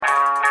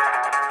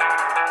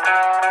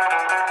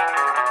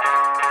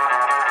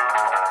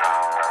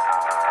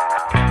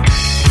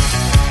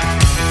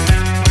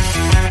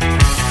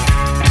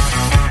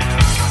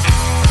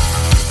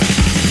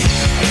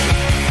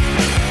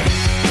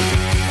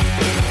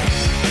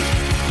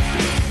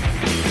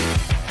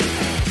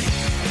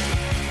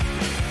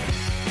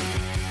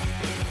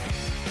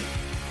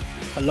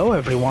Hello,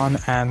 everyone,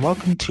 and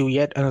welcome to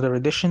yet another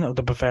edition of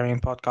the Bavarian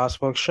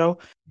Podcast Work Show.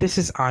 This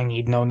is I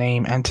Need No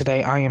Name, and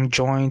today I am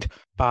joined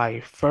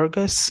by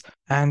Fergus,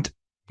 and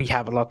we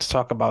have a lot to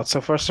talk about.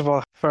 So, first of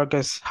all,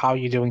 Fergus, how are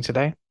you doing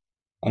today?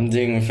 I'm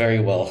doing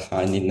very well.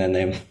 I need no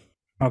name.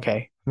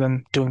 Okay,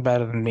 then doing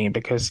better than me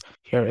because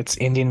here it's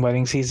Indian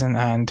wedding season,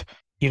 and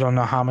you don't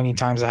know how many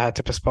times I had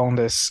to postpone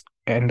this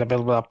in the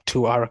build up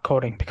to our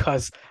recording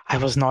because I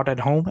was not at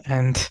home,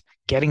 and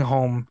getting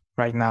home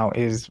right now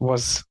is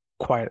was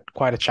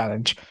quite a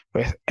challenge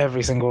with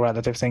every single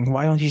relative saying,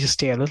 "Why don't you just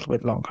stay a little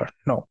bit longer?"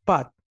 No,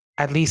 but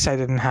at least I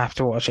didn't have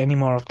to watch any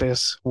more of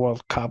this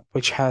World Cup,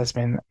 which has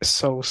been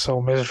so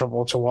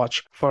miserable to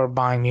watch for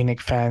Bayern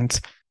Munich fans.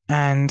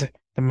 And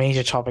the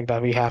major topic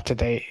that we have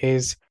today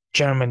is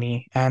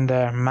Germany and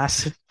their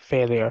massive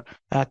failure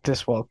at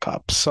this World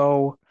Cup.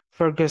 So,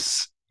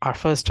 Fergus, our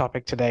first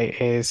topic today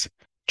is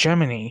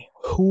Germany.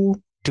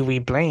 Who do we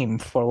blame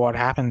for what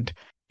happened?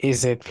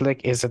 Is it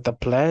Flick? Is it the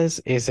players?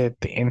 Is it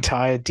the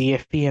entire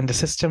DFB and the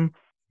system?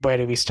 Where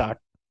do we start?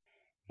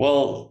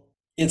 Well,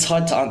 it's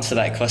hard to answer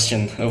that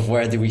question of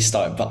where do we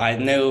start, but I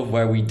know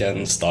where we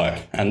don't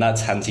start, and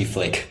that's Hansi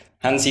Flick.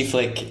 Hansi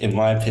Flick, in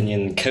my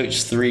opinion,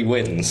 coached 3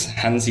 wins.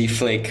 Hansi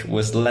Flick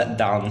was let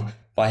down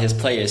by his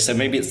players. So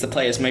maybe it's the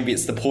players, maybe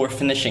it's the poor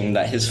finishing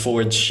that his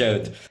forwards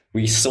showed.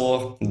 We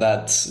saw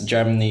that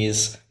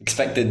Germany's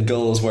expected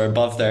goals were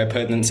above their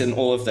opponents in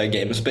all of their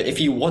games. But if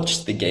you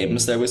watched the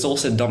games, there was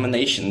also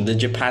domination. The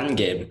Japan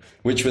game,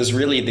 which was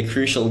really the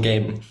crucial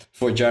game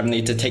for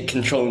Germany to take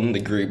control in the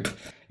group.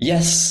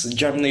 Yes,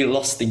 Germany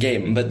lost the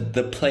game, but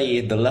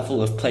the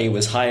level of play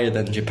was higher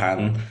than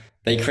Japan.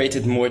 They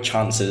created more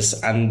chances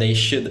and they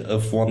should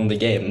have won the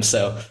game.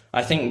 So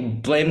I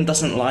think blame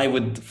doesn't lie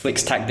with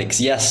Flick's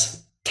tactics. Yes,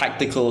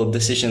 tactical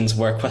decisions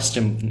were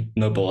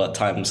questionable at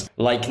times,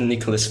 like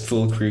Nicholas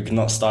Füllkrug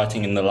not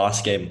starting in the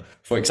last game,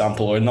 for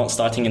example, or not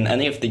starting in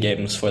any of the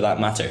games for that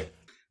matter.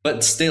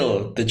 But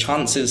still, the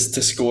chances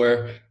to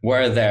score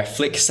were there.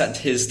 Flick set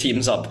his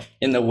teams up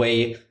in a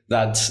way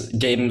that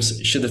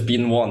games should have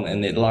been won,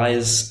 and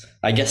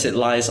I guess it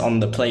lies on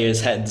the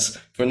players' heads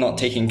for not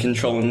taking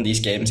control in these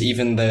games,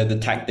 even though the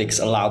tactics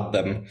allowed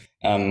them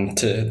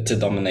to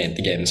dominate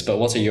the games. But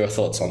what are your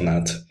thoughts on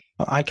that?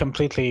 I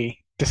completely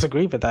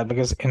disagree with that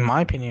because, in my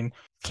opinion,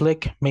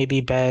 Flick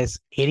maybe bears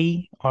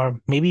 80 or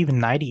maybe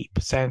even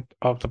 90%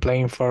 of the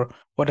blame for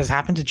what has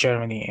happened to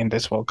Germany in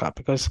this World Cup.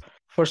 Because,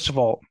 first of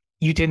all,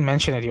 you did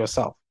mention it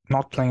yourself,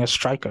 not playing a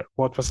striker.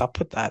 What was up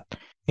with that?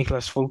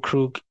 Nicholas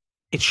Füllkrug,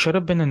 it should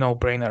have been a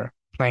no-brainer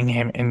playing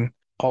him in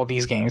all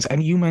these games.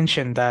 And you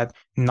mentioned that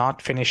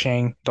not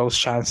finishing those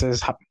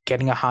chances,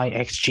 getting a high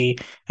XG,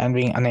 and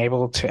being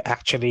unable to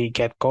actually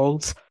get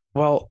goals.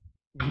 Well,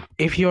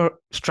 if you're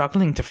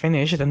struggling to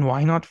finish, then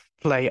why not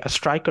play a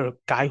striker,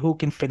 guy who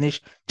can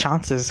finish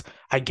chances?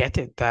 I get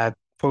it that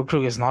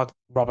Füllkrug is not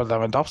Robert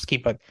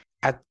Lewandowski, but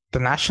at the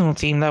national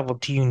team level,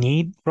 do you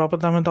need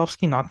Robert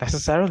Lewandowski? Not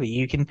necessarily.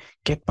 You can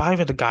get by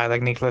with a guy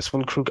like Nicholas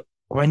Füllkrug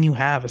when you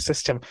have a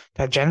system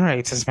that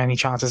generates as many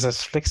chances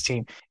as Flick's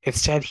team.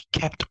 Instead, he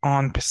kept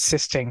on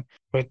persisting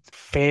with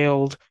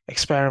failed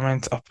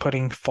experiments of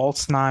putting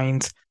false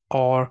nines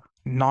or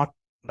not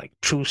like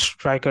true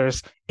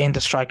strikers in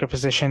the striker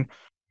position.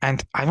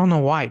 And I don't know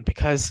why,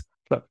 because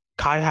look,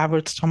 Kai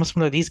Havertz, Thomas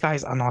Müller, these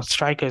guys are not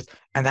strikers,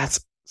 and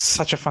that's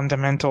such a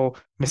fundamental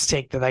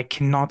mistake that I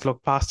cannot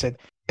look past it.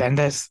 Then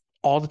there's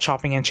all the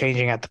chopping and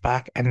changing at the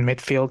back and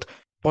midfield.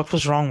 What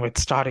was wrong with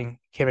starting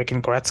Kimmich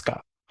and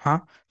Goretzka? Huh?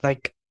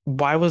 Like,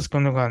 why was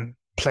Gundogan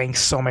playing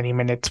so many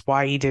minutes?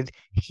 Why did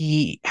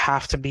he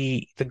have to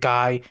be the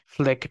guy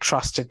Flick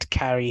trusted to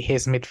carry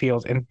his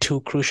midfield in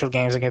two crucial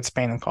games against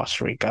Spain and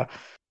Costa Rica?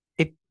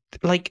 It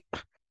like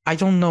I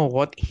don't know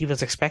what he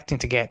was expecting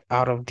to get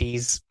out of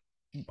these.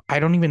 I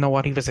don't even know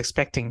what he was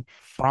expecting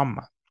from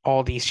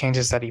all these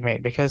changes that he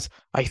made because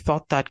I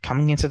thought that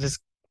coming into this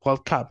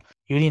World Cup,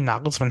 Julian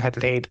Nagelsmann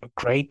had laid a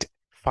great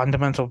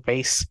fundamental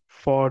base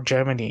for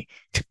Germany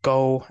to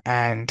go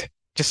and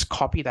just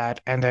copy that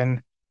and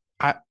then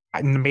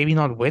maybe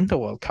not win the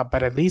World Cup,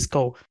 but at least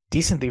go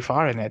decently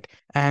far in it.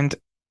 And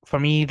for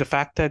me, the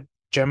fact that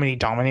Germany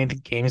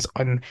dominated games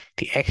on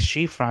the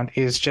XG front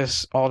is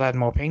just all that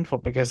more painful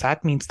because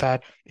that means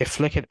that if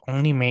Flick had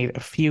only made a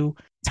few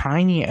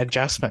tiny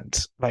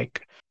adjustments,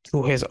 like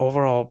to his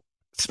overall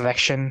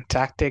selection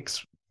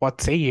tactics, what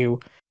say you,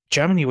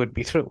 Germany would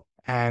be through.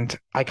 And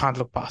I can't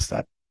look past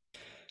that.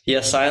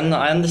 Yes, I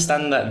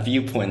understand that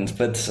viewpoint,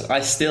 but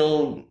I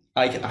still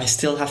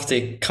have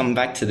to come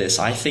back to this.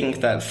 I think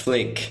that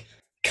Flick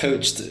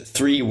coached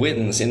 3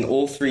 wins in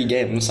all 3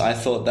 games. I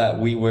thought that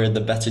we were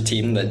the better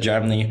team, that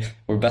Germany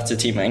were better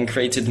team and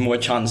created more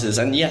chances.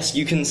 And yes,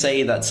 you can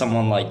say that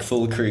someone like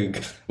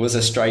Füllkrug was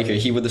a striker.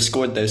 He would have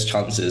scored those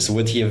chances.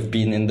 Would he have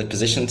been in the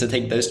position to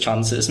take those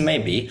chances?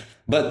 Maybe.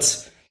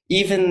 But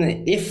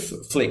even if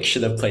Flick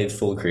should have played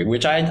Füllkrug,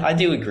 which I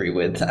do agree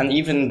with, and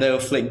even though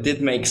Flick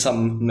did make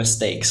some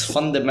mistakes,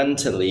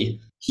 fundamentally,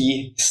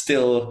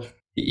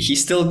 he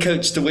still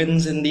coached the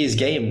wins in these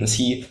games.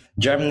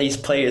 Germany's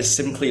players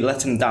simply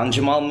let him down.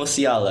 Jamal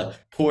Musiala,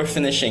 poor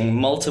finishing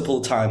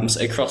multiple times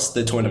across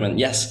the tournament.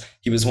 Yes,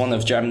 he was one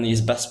of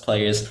Germany's best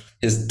players.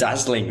 His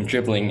dazzling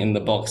dribbling in the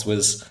box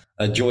was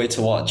a joy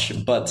to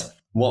watch. But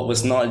what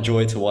was not a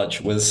joy to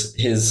watch was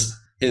his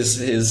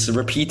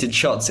repeated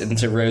shots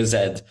into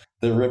Rosed,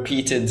 the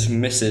repeated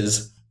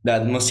misses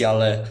that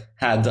Musiala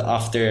had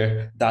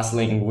after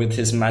dazzling with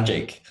his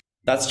magic.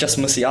 That's just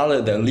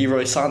Musiala though.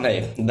 Leroy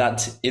Sané,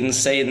 that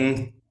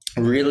insane,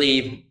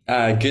 really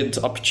good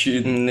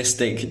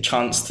opportunistic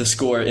chance to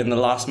score in the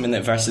last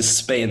minute versus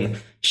Spain.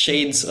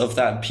 Shades of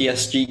that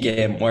PSG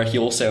game where he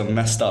also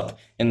messed up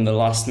in the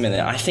last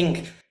minute. I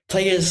think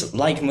players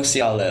like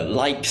Musiala,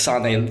 like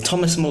Sané,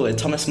 Thomas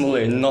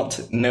Muller not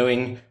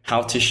knowing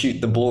how to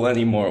shoot the ball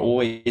anymore,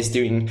 always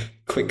doing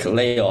quick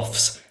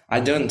layoffs. I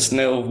don't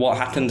know what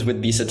happened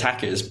with these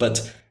attackers,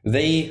 but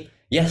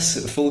yes,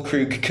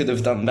 Füllkrug could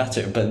have done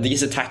better, but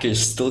these attackers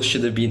still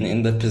should have been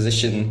in the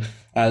position.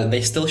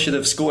 They still should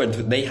have scored.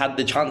 They had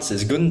the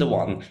chances.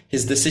 Gundogan,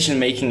 his decision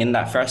making in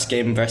that first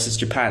game versus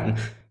Japan,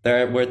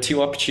 there were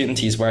two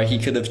opportunities where he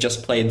could have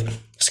just played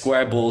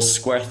square balls,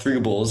 square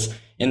through balls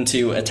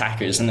into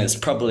attackers, and it's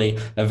probably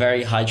a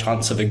very high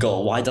chance of a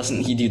goal. Why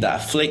doesn't he do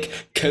that? Flick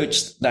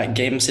coached that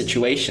game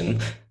situation.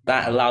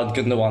 That allowed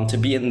Gundogan to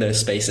be in those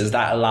spaces.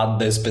 That allowed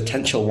those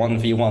potential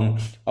 1v1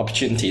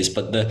 opportunities.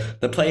 But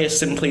the players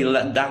simply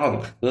let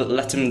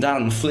him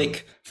down.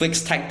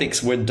 Flick's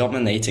tactics were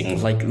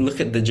dominating. Like, look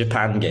at the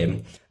Japan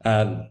game.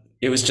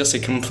 It was just a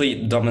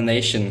complete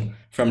domination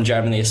from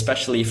Germany,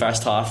 especially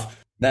first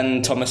half.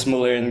 Then Thomas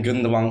Muller and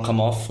Gundogan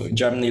come off.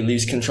 Germany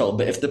lose control.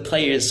 But if the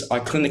players are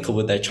clinical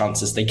with their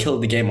chances, they kill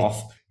the game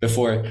off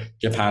before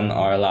Japan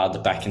are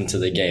allowed back into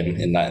the game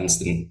in that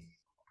instant.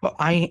 Well,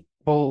 I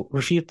will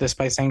refute this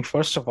by saying,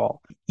 first of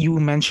all, you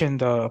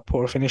mentioned the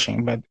poor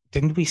finishing, but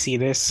didn't we see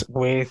this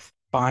with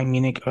Bayern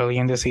Munich early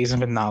in the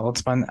season with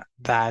Nagelsmann,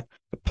 that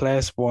the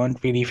players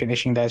weren't really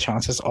finishing their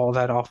chances all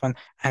that often?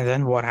 And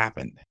then what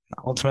happened?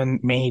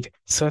 Nagelsmann made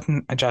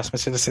certain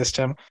adjustments to the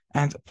system,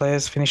 and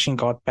players' finishing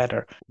got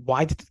better.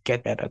 Why did it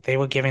get better? They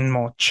were given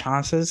more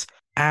chances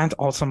and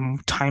also more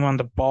time on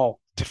the ball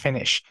to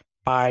finish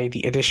by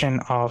the addition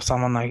of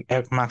someone like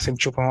Maxim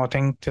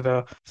Choupo-Moting to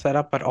the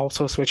setup, but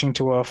also switching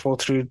to a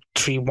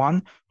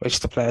 4-3-3-1,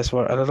 which the players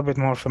were a little bit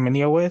more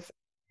familiar with.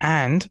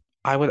 And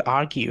I would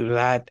argue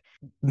that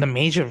the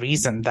major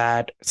reason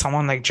that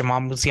someone like Jamal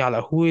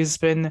Musiala, who has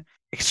been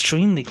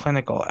extremely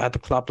clinical at the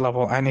club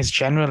level and is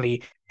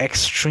generally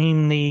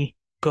extremely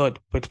good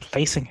with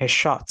placing his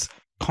shots,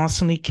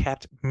 constantly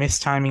kept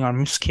mistiming or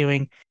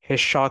miscuing his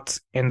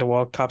shots in the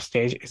World Cup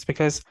stage, is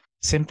because,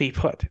 simply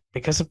put,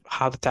 because of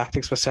how the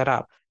tactics were set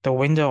up, the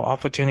window of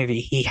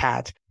opportunity he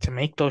had to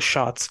make those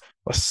shots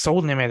was so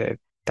limited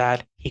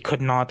that he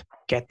could not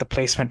get the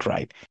placement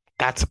right.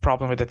 That's a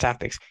problem with the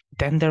tactics.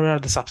 Then there are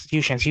the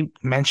substitutions. You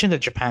mentioned the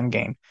Japan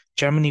game.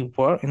 Germany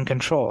were in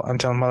control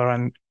until Muller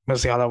and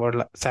Musiala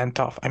were sent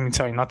off. I mean,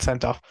 sorry, not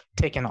sent off,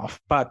 taken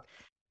off. But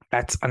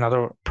that's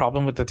another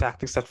problem with the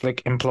tactics that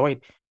Flick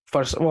employed.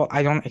 First of all,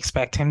 I don't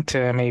expect him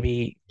to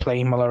maybe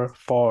play Muller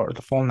for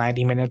the full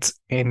 90 minutes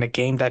in the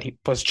game that he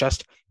was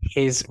just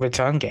his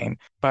return game.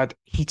 But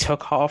he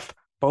took off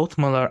both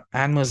Muller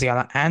and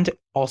Musiala and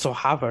also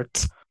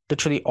Havertz,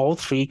 literally all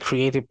three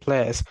creative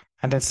players,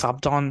 and then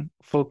subbed on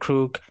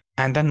Füllkrug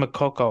and then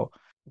Moukoko.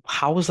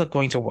 How is that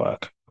going to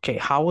work? Okay,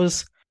 how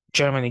is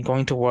Germany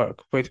going to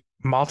work with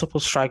multiple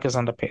strikers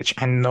on the pitch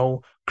and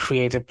no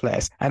creative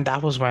players? And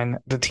that was when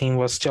the team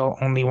was still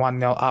only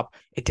 1-0 up.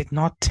 It did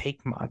not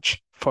take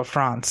much for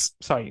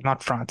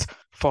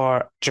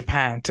for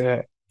Japan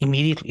to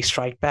immediately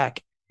strike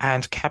back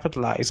and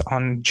capitalize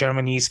on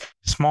Germany's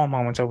small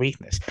moments of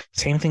weakness.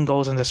 Same thing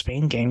goes in the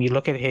Spain game. You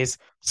look at his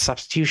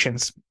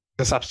substitutions,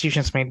 the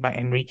substitutions made by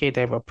Enrique,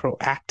 they were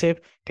proactive.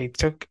 They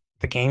took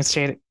the game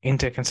state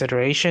into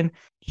consideration.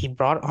 He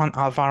brought on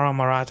Alvaro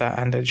Morata,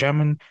 and the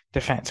German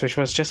defense, which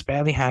was just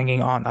barely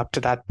hanging on up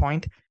to that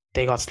point,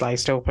 they got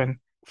sliced open.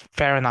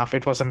 Fair enough,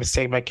 it was a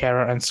mistake by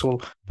Kehrer and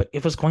Sul, but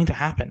it was going to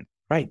happen,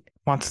 right?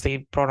 Once they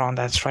brought on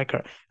that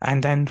striker.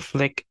 And then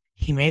Flick,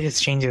 he made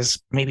his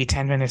changes maybe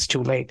 10 minutes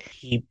too late.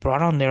 He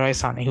brought on Leroy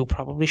Sané, who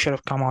probably should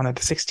have come on at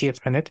the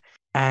 60th minute,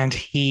 and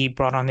he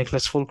brought on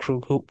Nicholas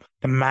Füllkrug, who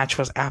the match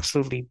was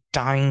absolutely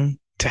dying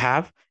to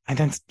have. And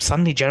then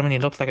suddenly Germany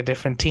looked like a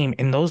different team.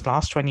 In those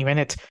last 20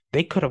 minutes,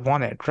 they could have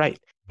won it, right?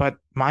 But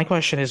my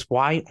question is,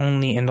 why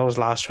only in those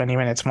last 20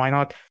 minutes? Why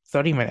not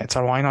 30 minutes?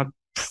 Or why not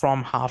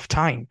from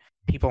halftime?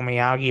 People may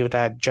argue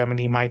that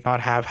Germany might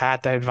not have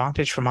had the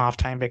advantage from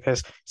halftime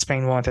because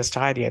Spain weren't as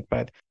tired yet.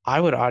 But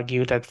I would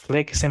argue that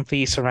Flick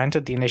simply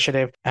surrendered the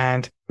initiative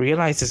and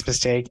realized his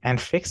mistake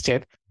and fixed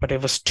it. But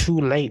it was too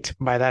late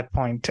by that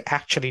point to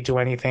actually do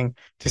anything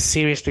to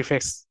seriously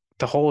fix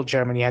the hole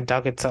Germany had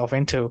dug itself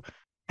into.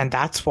 And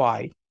that's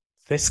why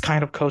this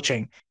kind of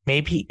coaching,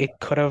 maybe it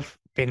could have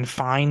been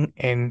fine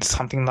in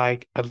something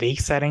like a league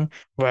setting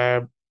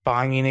where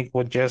Bayern Munich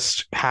would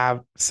just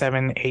have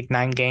 7, 8,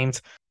 9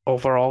 games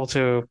overall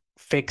to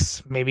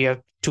fix maybe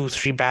a two,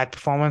 three bad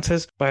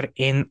performances, but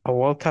in a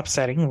World Cup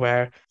setting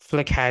where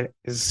Flick had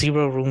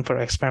zero room for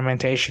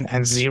experimentation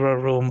and zero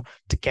room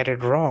to get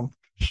it wrong,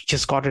 he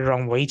just got it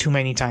wrong way too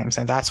many times,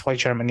 and that's why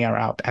Germany are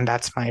out. And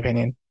that's my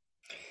opinion.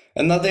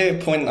 Another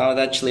point I would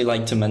actually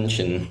like to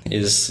mention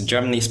is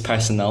Germany's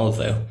personnel,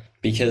 though,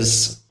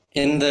 because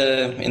in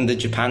the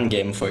Japan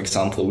game, for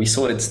example, we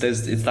saw it's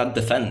that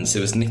defense. It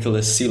was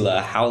Nicolas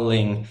Sula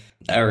howling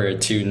error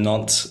to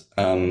not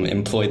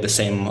employ the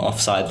same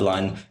offside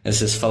line as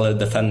his fellow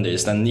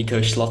defenders. Then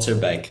Nico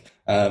Schlotterbeck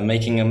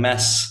making a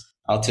mess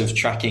out of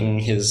tracking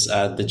his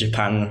the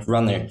Japan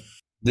runner.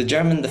 The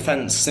German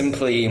defense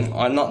simply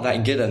are not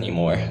that good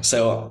anymore.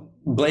 So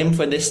blame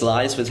for this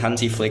lies with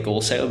Hansi Flick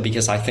also,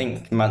 because I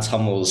think Mats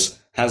Hummels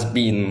has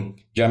been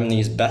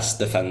Germany's best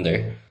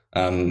defender,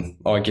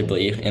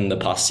 arguably in the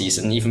past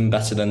season, even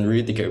better than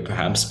Rudiger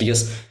perhaps,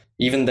 because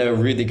even though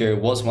Rudiger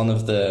was one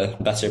of the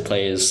better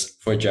players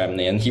for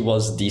Germany and he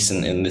was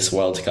decent in this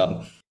World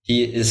Cup,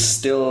 he is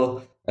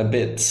still a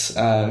bit,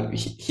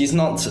 he's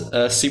not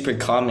a super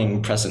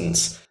calming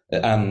presence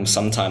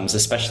sometimes,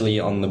 especially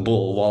on the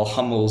ball, while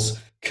Hummels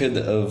could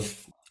have,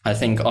 I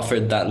think,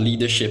 offered that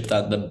leadership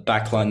that the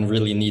backline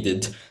really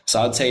needed.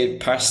 So I'd say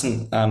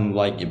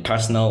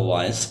personnel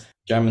wise,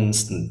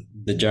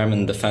 the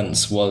German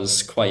defense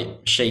was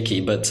quite shaky,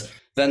 but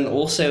then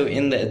also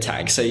in the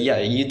attack. So yeah,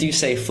 you do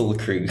say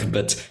Füllkrug,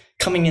 but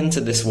coming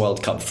into this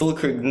World Cup,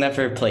 Füllkrug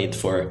never played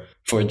for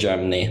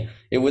Germany.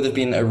 It would have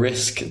been a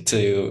risk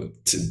to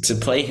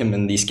play him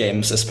in these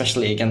games,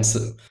 especially against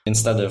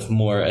instead of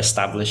more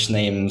established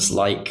names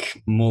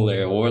like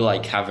Muller or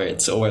like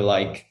Havertz or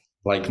like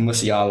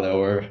Musiala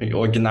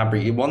or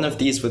Gnabry. One of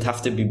these would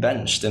have to be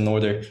benched in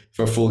order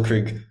for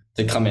Füllkrug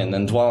to come in.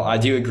 And while I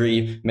do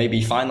agree,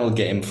 maybe final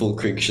game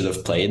Füllkrug should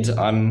have played,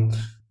 I'm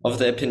of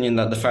the opinion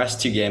that the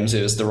first two games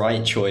it was the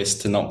right choice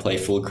to not play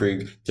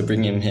Füllkrug, to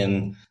bring him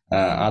in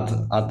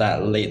at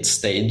that late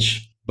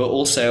stage. But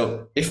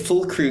also, if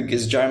Füllkrug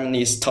is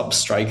Germany's top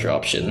striker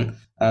option,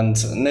 and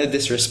no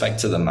disrespect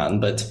to the man,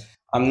 but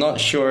I'm not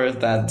sure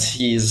that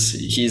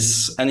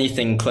he's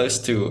anything close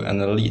to an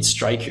elite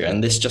striker,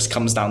 and this just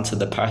comes down to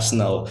the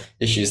personnel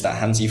issues that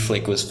Hansi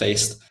Flick was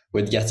faced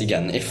with yet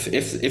again.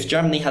 If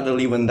Germany had a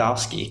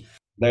Lewandowski,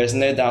 there is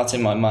no doubt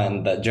in my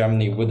mind that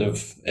Germany would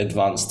have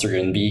advanced through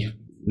and be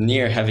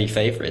near heavy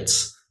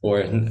favorites,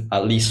 or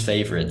at least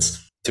favorites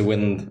to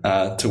win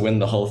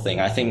the whole thing.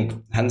 I think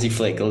Hansi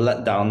Flick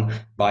let down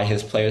by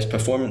his players'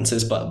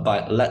 performances,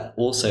 but let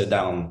also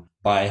down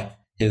by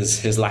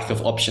his lack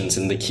of options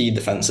in the key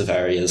defensive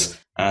areas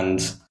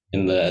and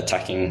in the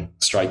attacking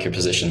striker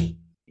position.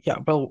 Yeah,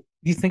 well,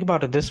 you think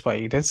about it this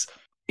way. Does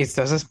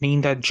this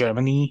mean that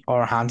Germany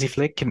or Hansi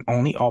Flick can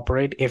only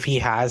operate if he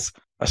has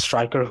a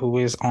striker who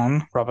is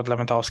on Robert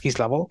Lewandowski's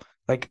level?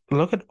 Like,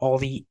 look at all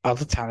the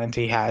other talent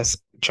he has.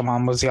 Jamal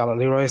Musiala,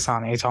 Leroy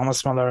Sané,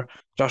 Thomas Muller,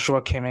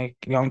 Joshua Kimmich,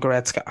 Jan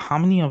Goretzka. How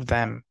many of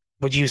them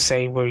would you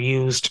say were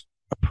used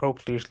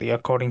appropriately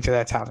according to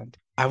their talent?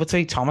 I would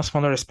say Thomas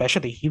Muller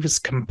especially. He was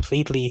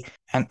completely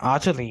and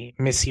utterly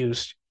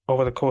misused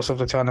over the course of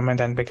the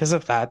tournament. And because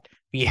of that,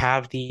 we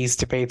have these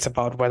debates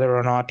about whether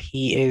or not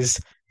he is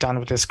done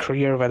with his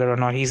career, whether or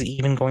not he's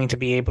even going to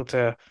be able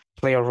to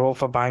play a role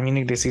for Bayern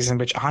Munich this season,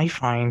 which I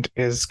find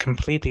is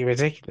completely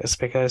ridiculous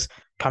because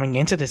coming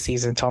into the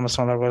season, Thomas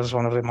Muller was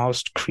one of the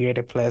most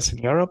creative players in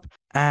Europe.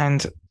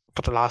 And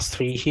for the last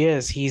 3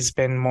 years, he's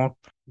been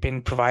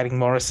providing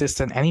more assists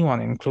than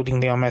anyone, including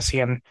Leo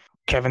Messi and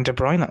Kevin De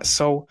Bruyne.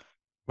 So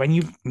when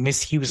you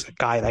misuse a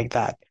guy like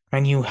that,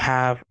 when you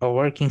have a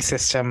working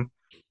system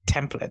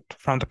template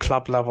from the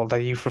club level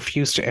that you've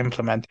refused to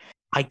implement,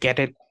 I get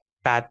it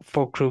that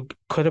Füllkrug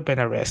could have been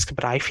a risk,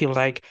 but I feel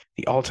like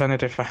the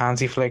alternative for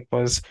Hansi Flick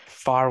was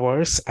far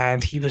worse,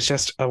 and he was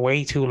just a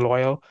way too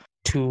loyal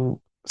to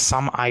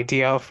some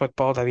idea of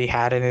football that he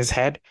had in his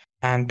head,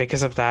 and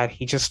because of that,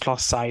 he just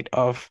lost sight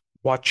of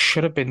what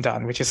should have been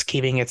done, which is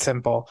keeping it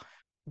simple.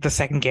 The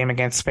second game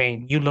against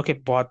Spain, you look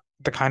at what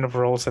the kind of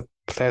roles that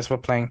players were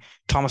playing.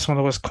 Thomas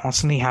Muller was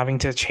constantly having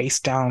to chase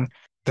down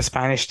the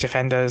Spanish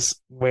defenders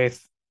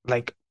with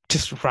like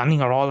just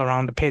running all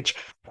around the pitch.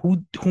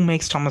 Who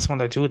makes Thomas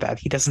Muller do that?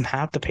 He doesn't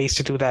have the pace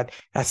to do that.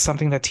 That's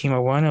something that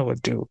Timo Werner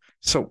would do.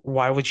 So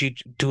why would you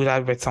do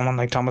that with someone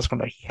like Thomas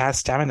Muller? He has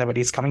stamina, but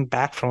he's coming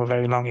back from a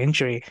very long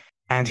injury,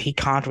 and he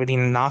can't really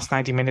in the last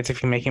 90 minutes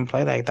if you make him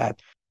play like that.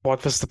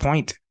 What was the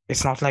point?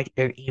 It's not like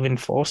it even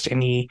forced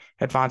any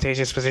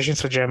advantageous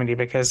positions for Germany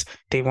because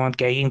they weren't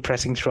getting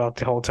pressing throughout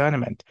the whole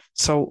tournament.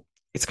 So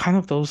it's kind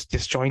of those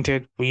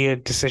disjointed,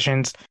 weird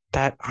decisions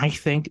that I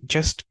think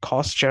just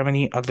cost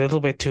Germany a little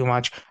bit too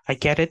much. I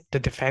get it, the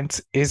defense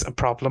is a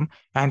problem.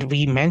 And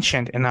we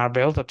mentioned in our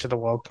build up to the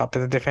World Cup that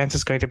the defense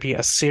is going to be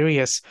a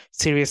serious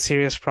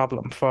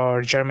problem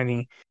for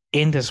Germany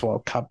in this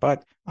World Cup.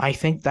 But I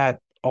think that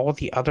all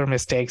the other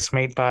mistakes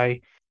made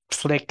by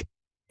Flick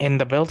in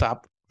the build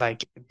up,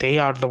 like they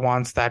are the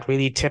ones that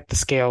really tip the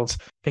scales,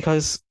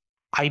 because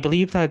I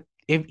believe that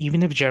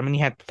even if Germany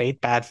had played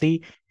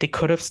badly, they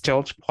could have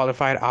still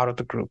qualified out of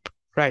the group.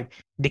 Right.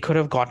 They could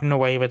have gotten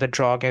away with a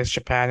draw against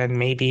Japan and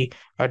maybe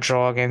a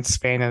draw against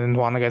Spain and then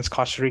one against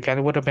Costa Rica, and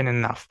it would have been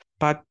enough.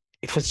 But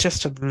it was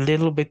just a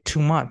little bit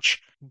too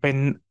much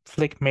when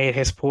Flick made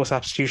his poor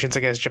substitutions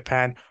against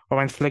Japan, or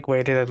when Flick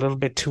waited a little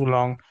bit too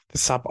long to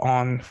sub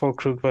on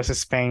Fulkrug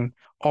versus Spain,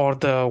 or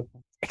the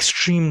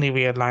extremely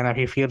weird lineup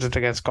he fielded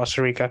against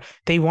Costa Rica.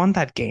 They won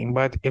that game,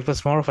 but it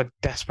was more of a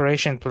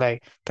desperation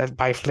play that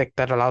by Flick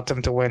that allowed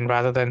them to win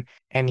rather than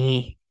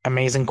any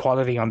amazing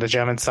quality on the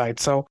German side.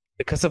 So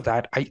because of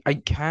that, I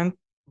can't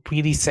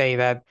really say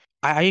that.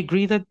 I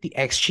agree that the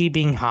XG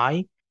being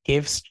high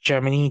gives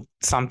Germany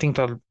something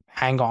to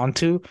hang on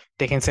to.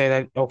 They can say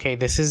that, okay,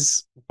 this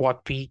is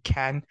what we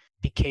can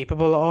be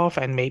capable of,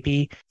 and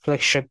maybe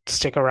Flick should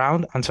stick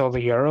around until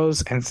the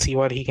Euros and see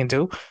what he can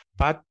do.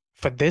 But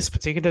for this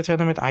particular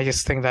tournament, I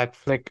just think that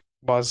Flick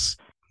was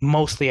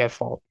mostly at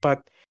fault.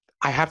 But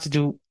I have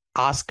to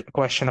ask a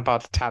question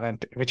about the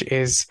talent, which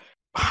is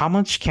how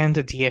much can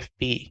the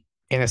DFB,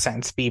 in a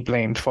sense, be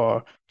blamed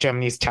for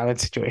Germany's talent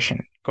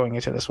situation going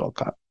into this World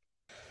Cup?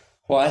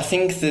 Well, I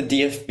think the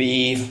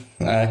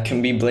DFB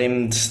can be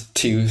blamed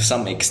to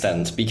some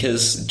extent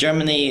because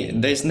Germany,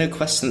 there's no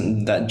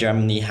question that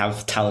Germany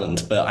have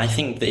talent, but I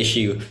think the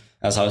issue,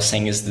 as I was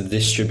saying, is the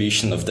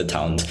distribution of the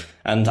talent.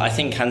 And I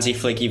think Hansi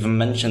Flick even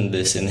mentioned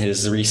this in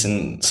his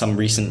some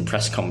recent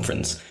press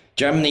conference.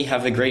 Germany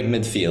have a great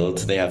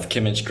midfield. They have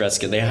Kimmich,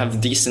 Goretzka. They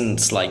have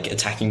decent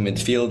attacking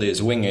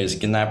midfielders, wingers,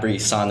 Gnabry,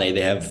 Sane.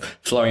 They have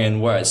Florian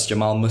Wirtz,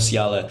 Jamal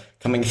Musiala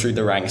coming through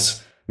the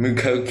ranks,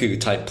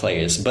 Mukoku type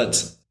players.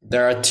 But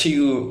there are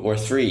 2 or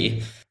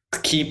 3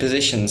 key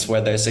positions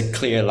where there's a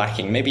clear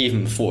lacking, maybe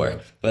even 4.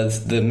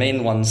 But the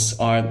main ones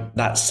are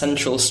that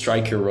central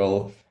striker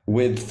role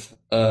with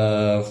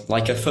a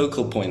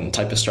focal point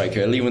type of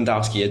striker,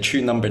 Lewandowski, a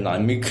true number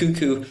 9.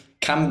 Mukuku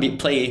can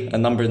play a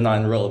number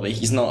 9 role, but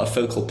he's not a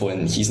focal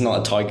point. He's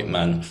not a target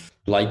man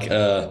like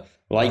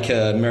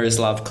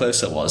Miroslav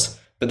Klose was.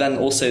 But then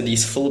also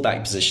these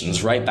fullback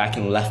positions, right back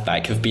and left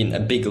back, have been a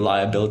big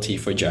liability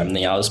for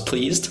Germany. I was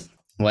pleased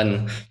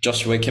when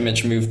Joshua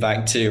Kimmich moved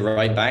back to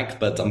right back,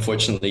 but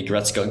unfortunately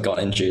Goretzka got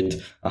injured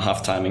at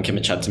halftime and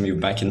Kimmich had to move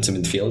back into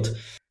midfield.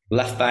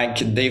 Left back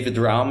David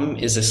Raum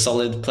is a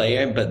solid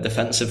player, but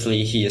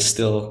defensively he is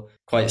still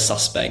quite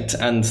suspect,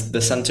 and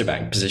the centre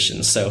back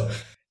position. So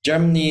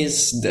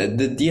Germany's the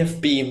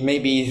DFB,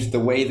 maybe the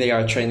way they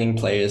are training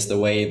players, the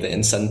way the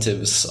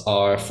incentives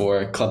are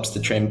for clubs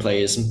to train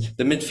players,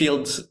 the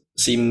midfield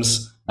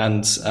seems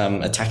and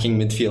attacking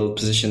midfield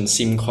positions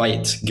seem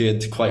quite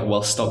good, quite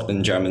well stocked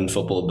in German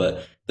football,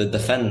 but the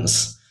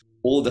defense,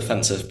 all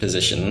defensive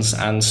positions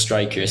and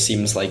striker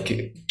seems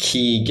like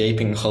key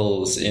gaping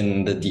holes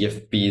in the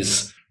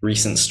DFB's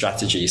recent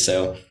strategy.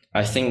 So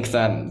I think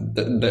that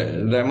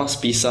there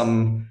must be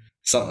some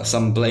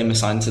blame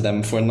assigned to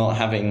them for not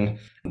having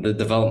the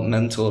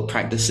developmental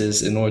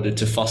practices in order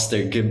to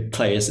foster good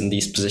players in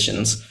these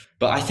positions.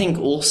 But I think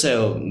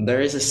also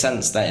there is a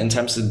sense that in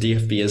terms of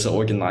DFB as an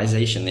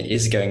organization, it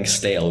is going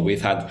stale.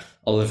 We've had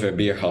Oliver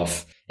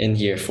Bierhoff in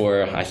here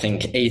for, I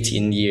think,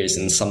 18 years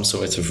in some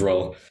sort of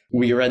role.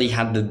 We already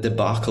had the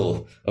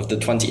debacle of the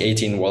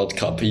 2018 World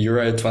Cup.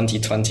 Euro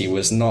 2020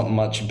 was not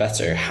much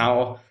better.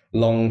 How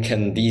long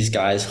can these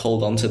guys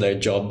hold on to their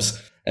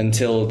jobs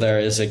until there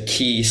is a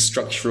key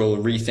structural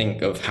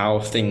rethink of how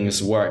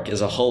things work as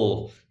a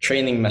whole,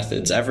 training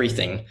methods,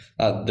 everything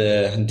at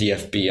the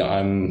DFB?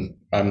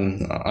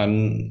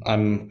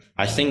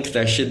 I think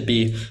there should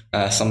be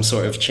some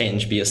sort of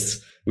change,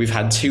 because we've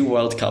had 2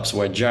 World Cups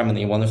where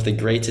Germany, one of the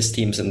greatest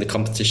teams in the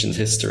competition's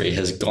history,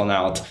 has gone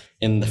out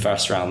in the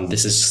first round.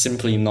 This is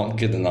simply not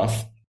good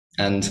enough.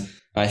 And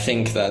I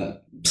think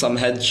that some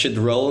heads should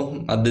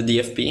roll at the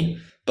DFB.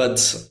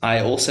 But I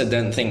also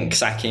don't think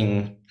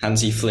sacking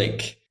Hansi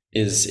Flick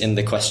is in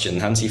the question.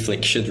 Hansi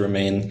Flick should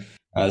remain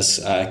as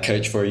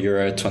coach for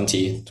Euro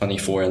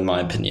 2024, in my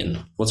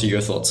opinion. What are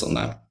your thoughts on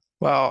that?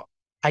 Well,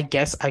 I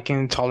guess I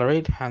can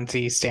tolerate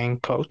Hansi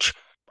staying coach.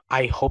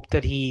 I hope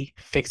that he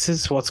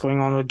fixes what's going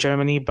on with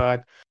Germany,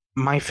 but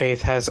my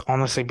faith has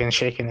honestly been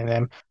shaken in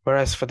him.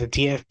 Whereas for the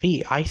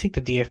DFB, I think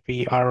the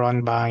DFB are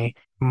run by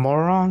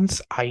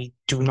morons. I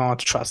do not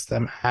trust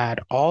them at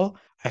all.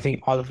 I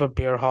think Oliver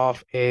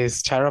Bierhoff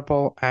is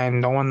terrible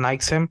and no one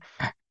likes him.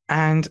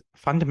 And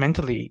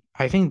fundamentally,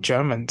 I think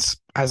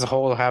Germans as a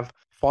whole have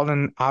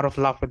fallen out of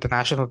love with the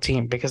national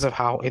team because of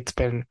how it's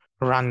been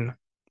run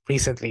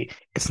recently.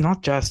 It's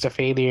not just a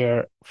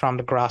failure from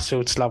the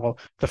grassroots level,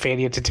 the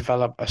failure to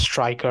develop a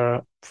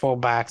striker,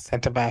 fullbacks,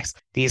 centre backs,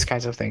 these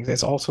kinds of things.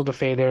 It's also the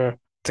failure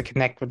to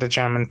connect with the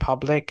German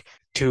public,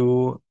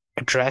 to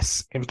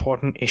address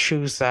important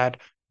issues that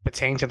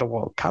pertain to the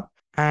World Cup.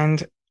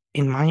 And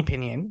in my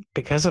opinion,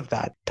 because of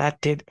that, that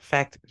did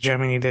affect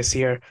Germany this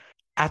year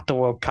at the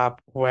World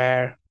Cup,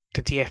 where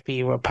the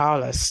DFB were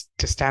powerless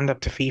to stand up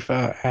to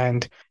FIFA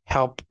and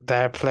help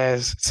their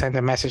players send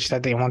a message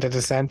that they wanted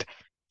to send.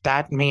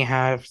 That may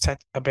have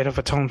set a bit of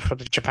a tone for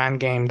the Japan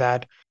game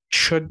that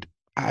should,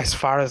 at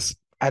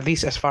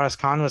least as far as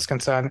Khan was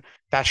concerned,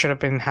 that should have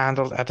been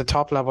handled at the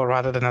top level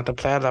rather than at the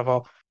player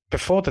level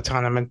before the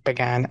tournament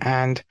began.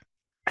 And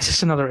it's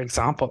just another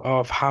example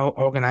of how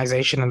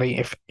organizationally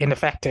if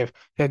ineffective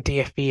the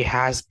DFB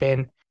has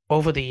been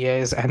over the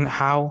years, and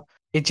how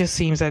it just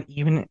seems that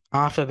even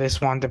after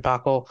this one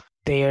debacle,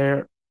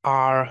 there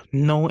are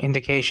no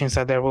indications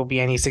that there will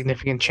be any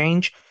significant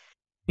change.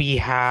 We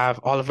have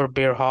Oliver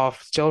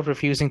Bierhoff still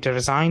refusing to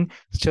resign,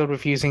 still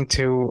refusing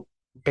to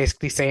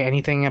basically say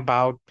anything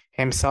about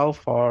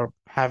himself or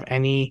have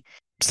any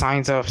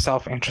signs of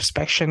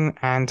self-introspection,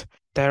 and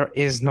there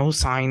is no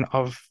sign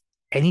of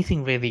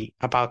anything really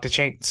about the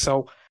change.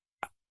 So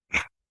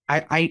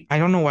I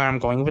don't know where I'm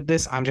going with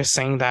this. I'm just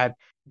saying that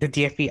the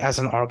DFB as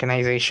an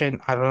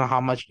organization, I don't know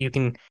how much you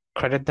can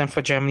credit them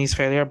for Germany's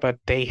failure, but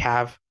they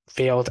have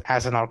failed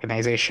as an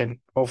organization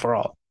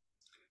overall.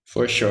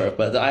 For sure,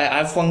 but I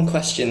have one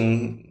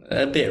question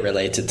a bit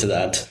related to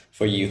that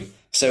for you.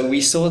 So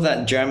we saw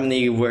that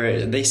Germany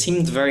they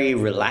seemed very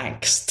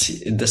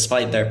relaxed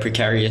despite their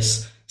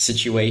precarious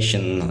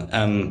situation.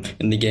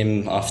 In the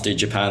game after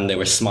Japan, they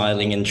were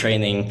smiling and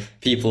training.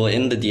 People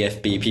in the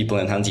DFB, people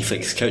in Hansi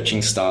Flick's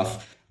coaching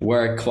staff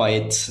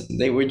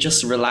they were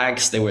just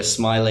relaxed. They were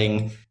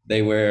smiling.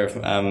 They were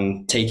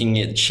taking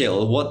it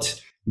chill. What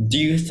do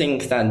you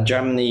think that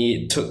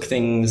Germany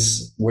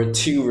were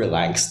too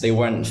relaxed? They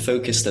weren't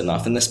focused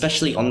enough, and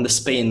especially on the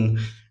Spain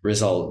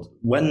result.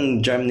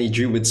 When Germany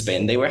drew with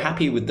Spain, they were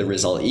happy with the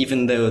result,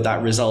 even though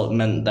that result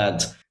meant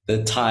that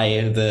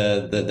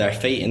their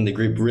fate in the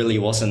group really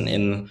wasn't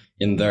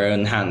in their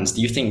own hands.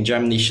 Do you think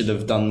Germany should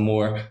have done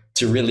more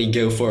to really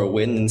go for a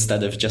win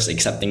instead of just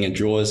accepting a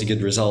draw as a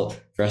good result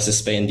versus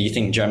Spain? Do you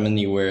think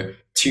Germany were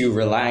too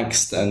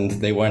relaxed and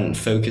they weren't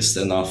focused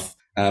enough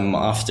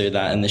after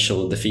that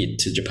initial defeat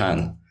to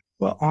Japan?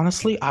 Well,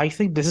 honestly, I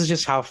think this is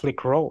just how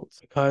Flick rolls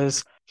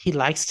because he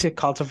likes to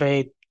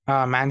cultivate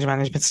a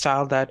management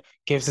style that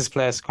gives his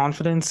players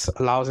confidence,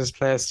 allows his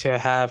players to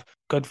have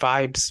good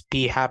vibes,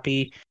 be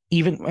happy,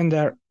 even when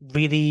they're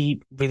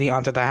really, really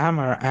under the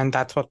hammer. And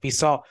that's what we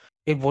saw.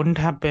 It wouldn't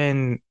have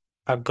been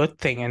a good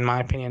thing, in my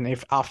opinion,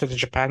 if after the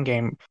Japan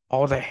game,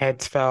 all the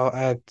heads fell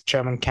at the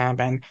German camp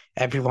and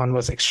everyone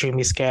was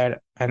extremely scared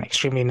and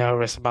extremely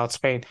nervous about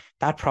Spain.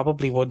 That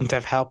probably wouldn't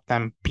have helped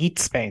them beat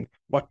Spain.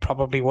 What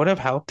probably would have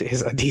helped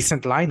is a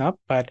decent lineup,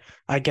 but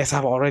I guess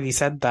I've already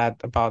said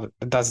that about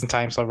a dozen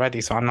times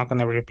already, so I'm not going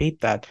to repeat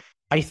that.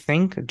 I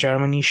think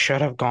Germany should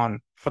have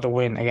gone for the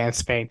win against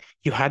Spain.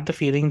 You had the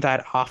feeling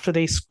that after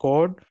they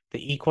scored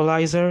the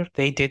equalizer,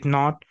 they did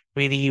not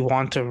really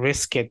want to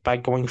risk it by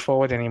going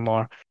forward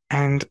anymore.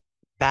 And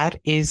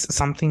that is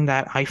something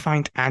that I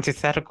find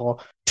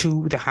antithetical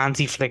to the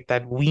Hansi Flick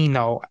that we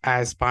know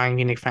as Bayern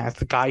Munich fans,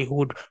 the guy who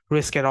would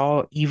risk it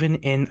all, even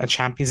in a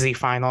Champions League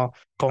final,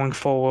 going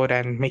forward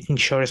and making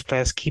sure his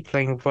players keep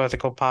playing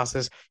vertical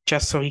passes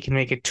just so he can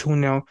make it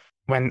 2-0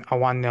 when a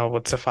 1-0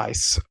 would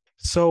suffice.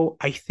 So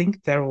I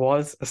think there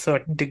was a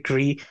certain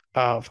degree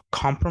of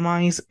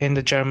compromise in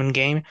the German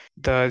game.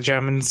 The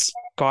Germans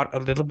got a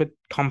little bit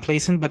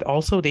complacent, but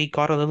also they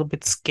got a little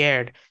bit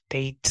scared.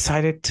 They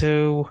decided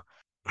to,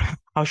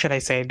 how should I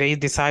say, they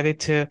decided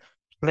to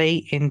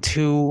play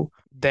into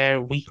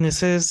their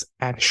weaknesses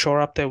and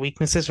shore up their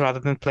weaknesses rather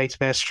than play to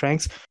their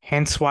strengths.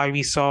 Hence why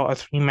we saw a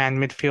three-man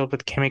midfield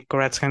with Kimmich,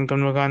 Goretzka, and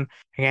Gundogan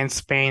against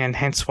Spain, and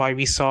hence why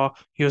we saw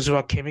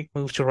Joshua Kimmich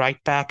move to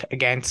right back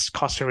against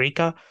Costa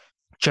Rica.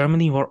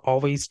 Germany were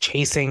always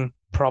chasing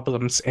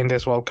problems in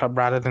this World Cup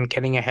rather than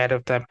getting ahead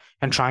of them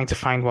and trying to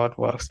find what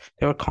works.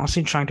 They were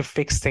constantly trying to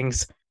fix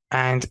things,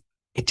 and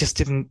it just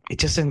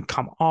didn't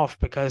come off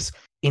because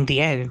in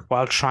the end,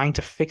 while trying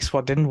to fix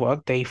what didn't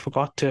work, they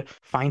forgot to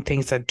find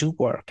things that do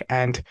work.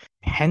 And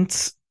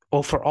hence,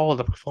 overall,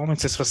 the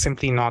performances were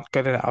simply not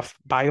good enough.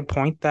 By the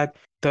point that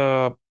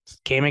the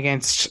game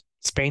against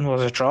Spain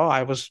was a draw,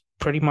 I was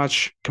pretty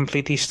much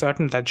completely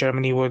certain that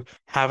Germany would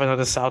have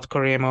another South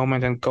Korea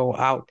moment and go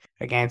out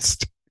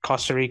against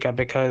Costa Rica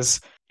because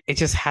it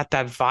just had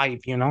that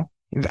vibe, you know?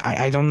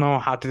 I don't know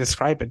how to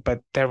describe it,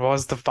 but there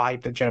was the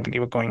vibe that Germany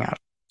were going out.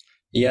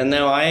 Yeah,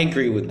 no, I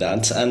agree with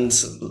that. And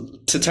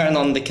to turn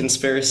on the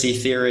conspiracy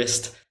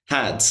theorist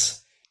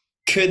hats,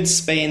 could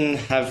Spain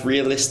have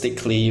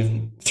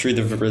realistically, through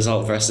the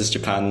result versus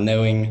Japan,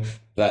 knowing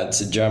that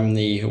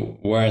Germany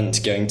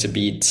weren't going to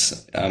beat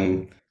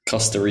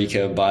Costa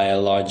Rica by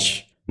a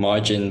large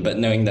margin, but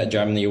knowing that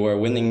Germany were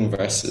winning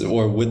versus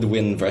or would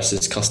win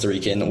versus Costa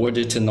Rica in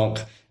order to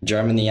knock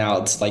Germany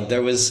out? Like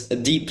there was a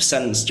deep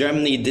sense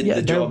Germany did Yeah,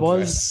 the there job versus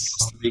was.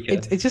 Costa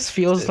Rica. It just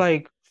feels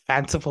like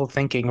fanciful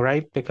thinking,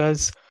 right?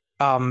 Because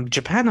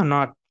Japan are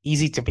not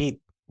easy to beat.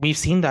 We've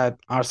seen that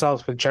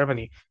ourselves with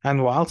Germany.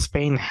 And while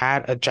Spain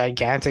had a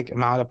gigantic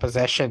amount of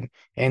possession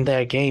in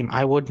their game,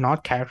 I would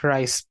not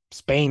characterize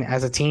Spain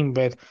as a team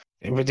with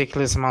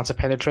ridiculous amounts of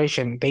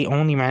penetration. They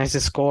only managed to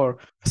score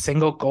a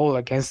single goal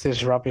against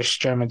this rubbish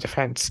German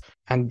defense,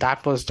 and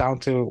that was down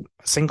to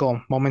a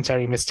single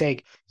momentary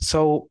mistake.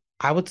 So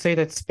I would say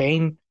that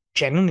Spain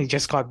genuinely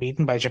just got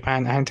beaten by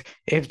Japan. And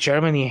if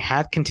Germany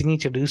had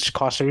continued to lose to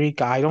Costa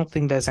Rica, I don't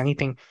think there's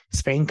anything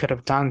Spain could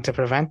have done to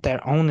prevent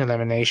their own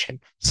elimination.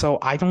 So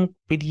I don't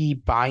really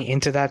buy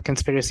into that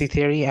conspiracy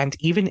theory. And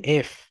even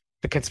if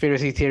the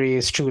conspiracy theory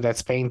is true that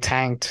Spain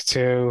tanked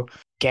to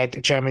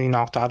get Germany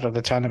knocked out of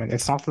the tournament.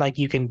 It's not like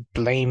you can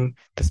blame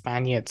the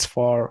Spaniards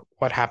for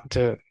what happened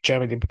to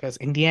Germany because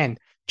in the end,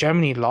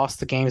 Germany lost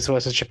the games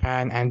versus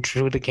Japan and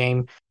drew the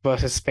game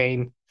versus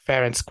Spain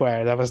fair and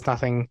square. There was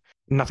nothing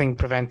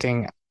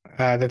preventing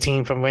the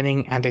team from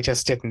winning, and they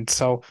just didn't.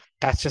 So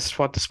that's just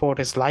what the sport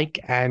is like,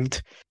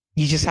 and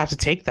you just have to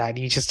take that.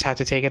 You just have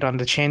to take it on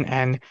the chin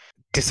and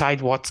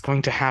decide what's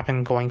going to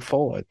happen going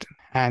forward.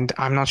 And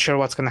I'm not sure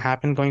what's going to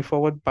happen going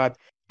forward, but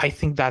I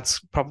think that's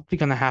probably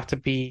going to have to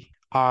be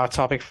our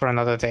topic for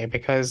another day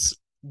because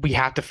we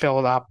have to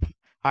fill up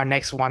our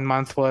next 1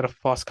 month worth of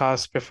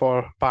podcasts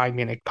before Bayern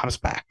Munich comes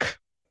back.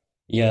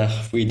 Yeah,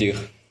 we do.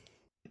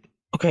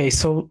 Okay,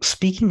 so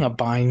speaking of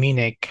Bayern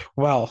Munich,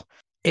 well,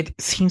 it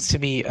seems to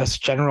be a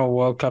general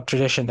World Cup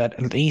tradition that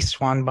at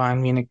least one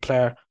Bayern Munich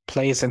player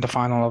plays in the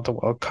final of the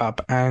World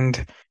Cup.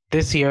 And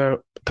this year,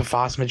 the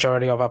vast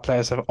majority of our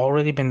players have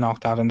already been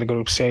knocked out in the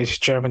group stage.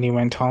 Germany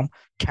went home,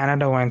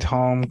 Canada went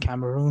home,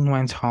 Cameroon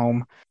went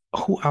home.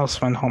 Who else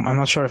went home? I'm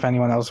not sure if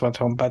anyone else went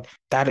home, but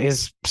that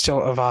is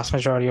still a vast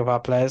majority of our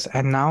players.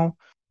 And now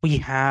we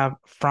have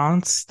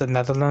France, the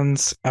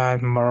Netherlands,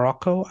 and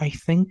Morocco, I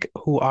think,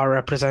 who are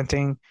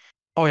representing.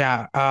 Oh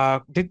yeah,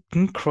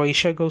 didn't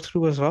Croatia go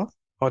through as well,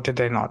 or did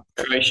they not?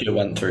 Croatia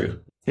went through.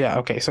 Yeah,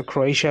 okay. So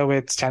Croatia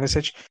with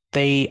Stanisic,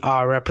 they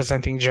are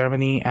representing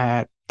Germany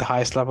at the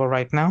highest level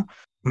right now.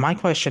 My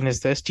question is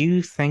this: do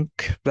you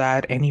think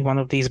that any one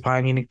of these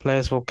Bayern Munich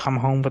players will come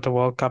home with a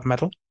World Cup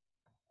medal?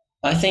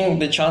 I think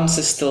the chance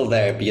is still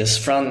there because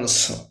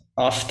France,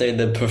 after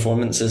the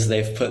performances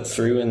they've put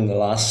through in the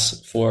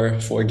last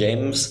four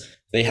games,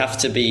 they have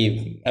to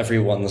be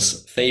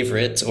everyone's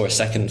favorite or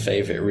second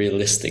favorite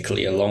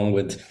realistically, along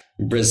with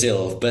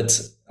Brazil.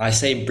 But I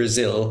say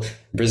Brazil.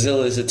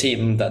 Brazil is a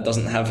team that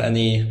doesn't have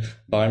any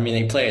Bayern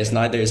Munich players.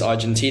 Neither is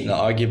Argentina,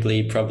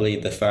 arguably probably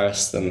the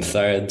first and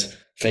third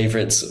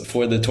favorites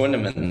for the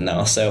tournament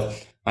now. So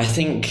I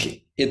think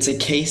it's a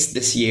case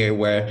this year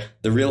where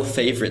the real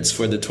favorites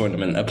for the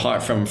tournament,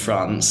 apart from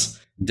France,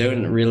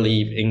 don't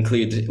really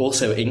include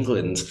also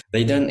England.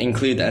 They don't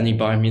include any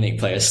Bayern Munich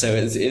players. So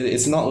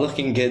it's not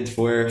looking good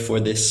for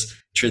this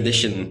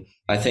tradition.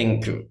 I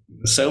think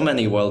so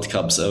many World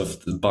Cups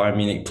of the Bayern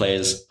Munich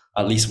players,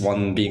 at least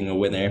one being a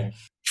winner.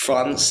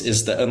 France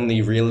is the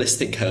only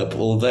realistic hope,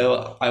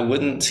 although I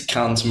wouldn't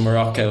count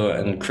Morocco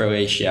and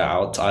Croatia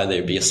out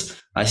either because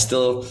I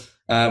still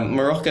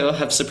Morocco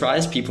have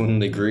surprised people in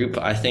the group.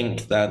 I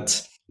think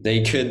that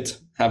they could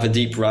have a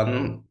deep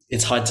run.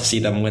 It's hard to see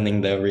them winning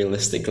though,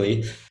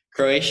 realistically.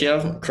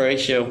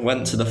 Croatia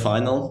went to the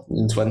final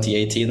in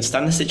 2018.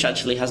 Stanisic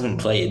actually hasn't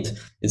played.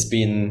 It's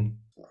been,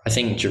 I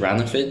think,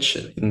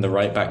 Juranovic in the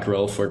right back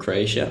role for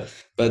Croatia.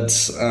 But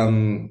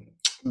I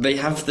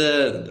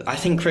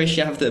think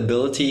Croatia have the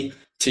ability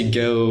to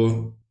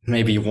go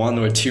maybe one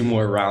or two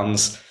more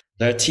rounds.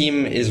 Their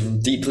team is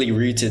deeply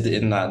rooted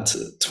in that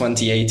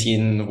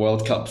 2018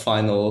 World Cup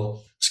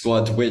final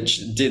squad, which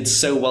did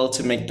so well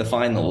to make the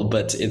final,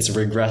 but it's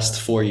regressed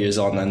 4 years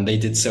on, and they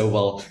did so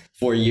well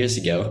 4 years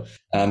ago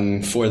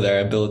for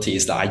their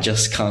abilities that I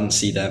just can't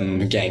see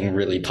them getting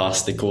really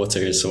past the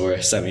quarters or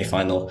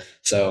semi-final.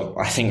 So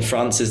I think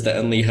France is the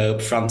only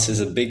hope. France is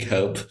a big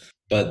hope,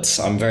 but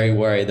I'm very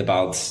worried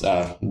about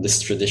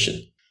this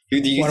tradition. Who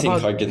do you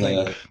think are going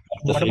to...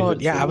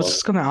 I was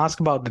just going to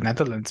ask about the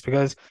Netherlands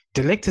because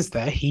De Ligt is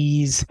there.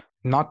 He's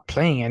not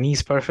playing and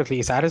he's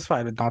perfectly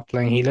satisfied with not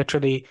playing. He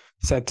literally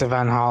said to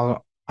Van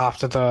Gaal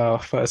after the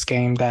first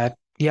game that,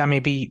 yeah,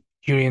 maybe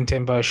Jurrien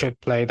Timber should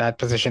play that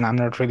position. I'm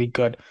not really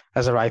good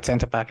as a right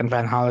centre back, and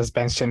Van Gaal has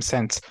benched him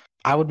since.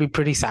 I would be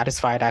pretty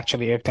satisfied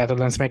actually if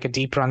Netherlands make a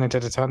deep run into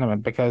the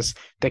tournament because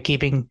they're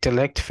keeping De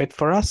Ligt fit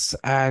for us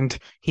and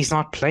he's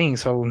not playing,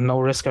 so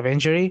no risk of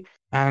injury.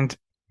 And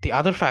the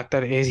other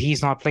factor is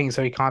he's not playing,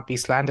 so he can't be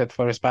slandered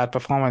for his bad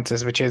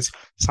performances, which is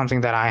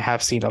something that I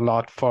have seen a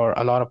lot for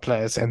a lot of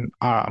players in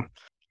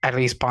at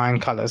least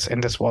Bayern colours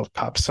in this World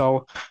Cup.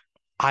 So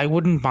I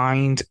wouldn't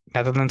mind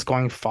Netherlands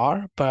going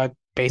far, but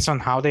based on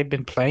how they've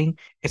been playing,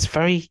 it's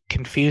very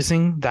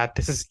confusing that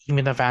this is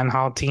even a Van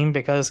Gaal team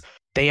because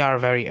they are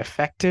very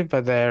effective,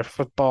 but their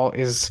football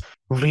is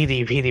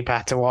really, really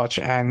bad to watch.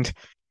 And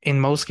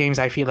in most games,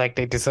 I feel like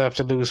they deserve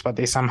to lose, but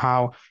they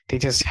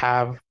just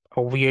have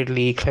a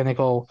weirdly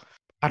clinical,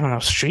 I don't know,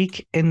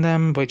 streak in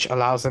them, which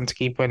allows them to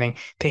keep winning.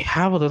 They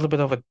have a little bit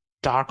of a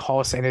dark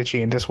horse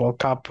energy in this World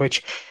Cup,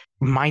 which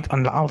might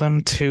allow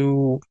them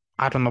to,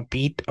 I don't know,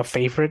 beat a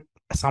favorite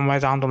somewhere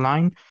down the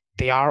line.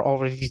 They are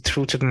already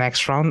through to the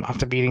next round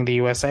after beating the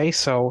USA.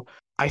 So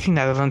I think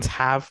Netherlands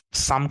have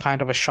some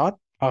kind of a shot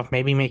of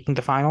maybe making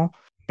the final.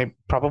 They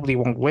probably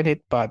won't win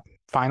it, but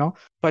final.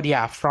 But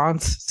yeah,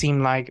 France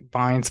seem like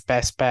Bayern's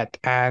best bet.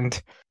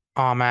 And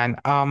oh man,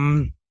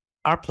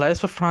 our players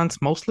for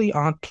France mostly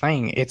aren't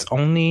playing. It's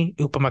only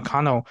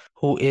Upamecano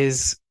who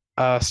is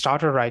a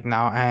starter right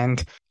now.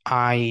 And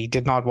I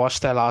did not watch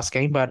their last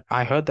game, but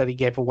I heard that he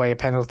gave away a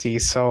penalty.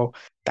 So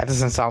that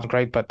doesn't sound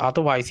great. But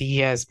otherwise, he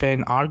has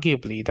been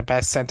arguably the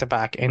best centre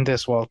back in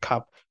this World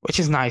Cup which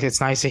is nice.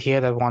 It's nice to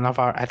hear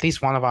that at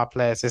least one of our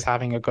players is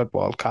having a good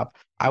World Cup.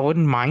 I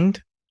wouldn't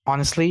mind,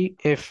 honestly,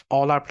 if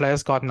all our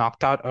players got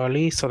knocked out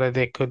early so that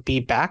they could be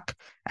back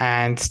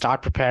and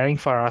start preparing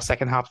for our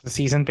second half of the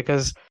season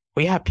because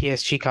we have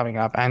PSG coming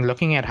up and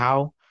looking at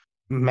how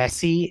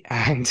Messi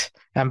and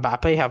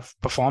Mbappe have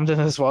performed in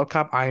this World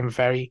Cup, I am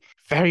very,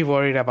 very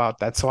worried about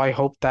that. So I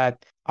hope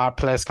that our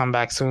players come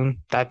back soon.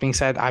 That being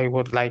said, I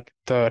would like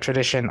the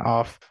tradition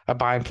of a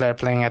Bayern player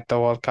playing at the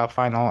World Cup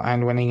final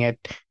and winning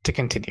it to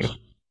continue.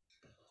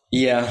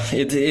 Yeah,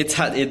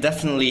 it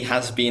definitely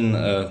has been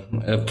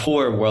a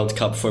poor World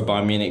Cup for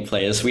Bayern Munich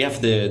players. We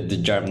have the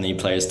Germany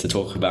players to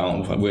talk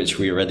about, which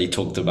we already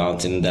talked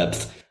about in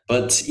depth.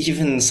 But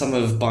even some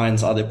of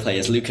Bayern's other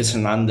players, Lucas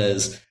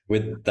Hernandez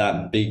with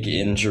that big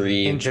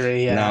injury,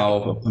 Injury, yeah. now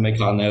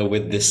Upamecano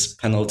with this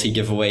penalty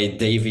giveaway,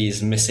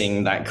 Davies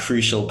missing that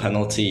crucial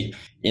penalty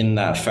in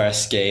that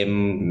first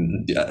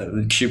game,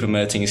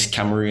 Choupo-Moting's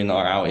Cameroon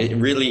are out.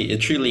 It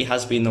truly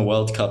has been a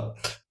World Cup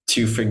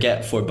to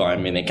forget for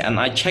Bayern Munich. And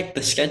I checked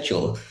the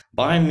schedule.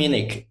 Bayern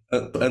Munich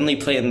only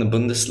play in the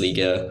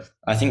Bundesliga.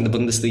 I think the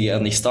Bundesliga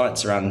only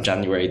starts around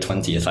January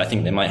 20th. I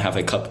think they might have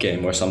a cup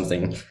game or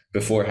something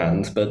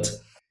beforehand, but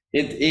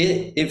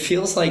it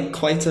feels like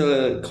quite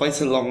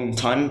a long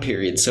time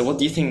period. So what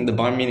do you think the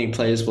Bayern Munich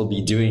players will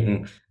be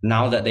doing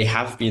now that they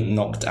have been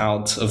knocked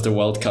out of the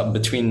World Cup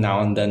between now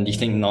and then? Do you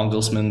think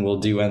Nagelsmann will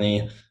do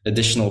any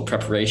additional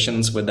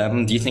preparations with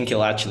them? Do you think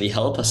it'll actually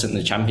help us in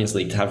the Champions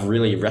League to have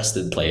really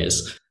rested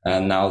players?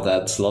 And now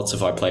that lots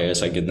of our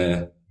players are going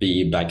to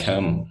be back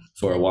home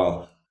for a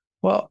while.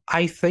 Well,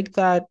 I think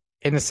that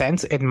in a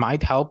sense, it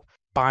might help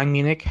Bayern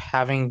Munich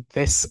having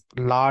this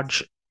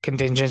large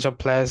contingent of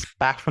players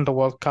back from the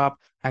World Cup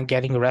and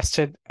getting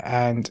rested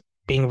and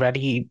being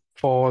ready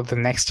for the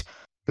next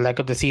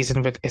leg of the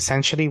season with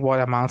essentially what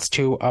amounts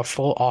to a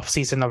full off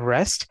season of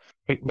rest,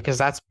 because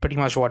that's pretty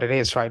much what it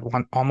is, right?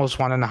 Almost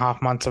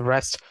 1.5 months of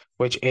rest,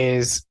 which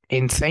is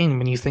insane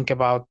when you think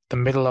about the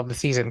middle of the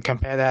season.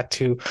 Compare that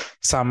to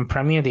some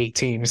Premier League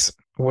teams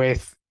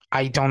with,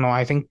 I don't know,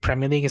 I think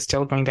Premier League is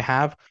still going to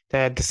have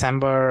their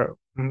December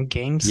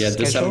games Yeah,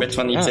 scheduled.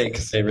 December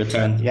 26th, they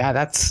return. Yeah,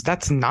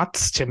 that's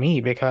nuts to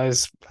me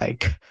because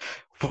like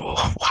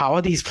how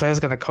are these players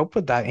going to cope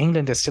with that?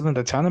 England is still in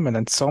the tournament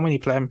and so many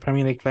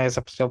Premier League players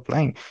are still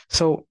playing.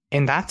 So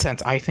in that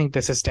sense, I think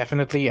this is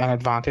definitely an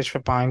advantage for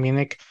Bayern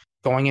Munich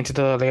going into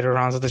the later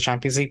rounds of the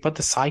Champions League. But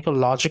the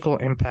psychological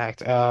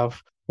impact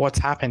of what's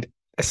happened,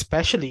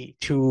 especially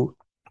to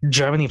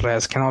Germany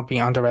players, cannot be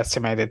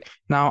underestimated.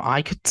 Now,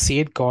 I could see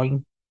it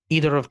going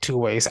either of two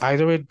ways.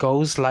 Either it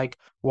goes like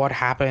what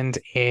happened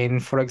in,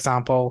 for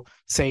example,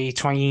 say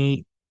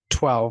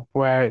 2012,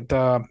 where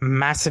the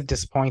massive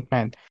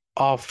disappointment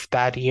of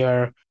that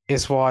year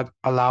is what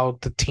allowed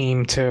the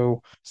team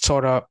to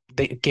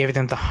they gave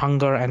them the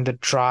hunger and the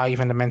drive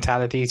and the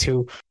mentality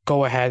to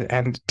go ahead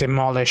and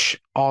demolish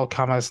all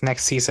comers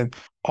next season.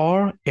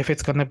 Or if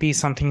it's going to be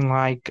something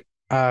like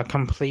a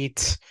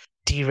complete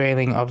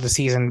derailing of the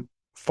season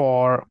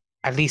for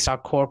at least our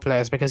core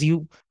players, because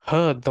you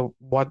heard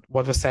what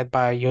was said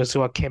by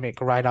Joshua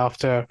Kimmich right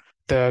after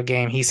the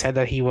game. He said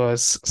that he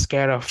was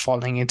scared of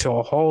falling into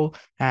a hole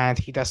and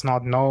he does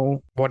not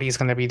know what he's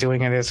going to be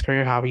doing in his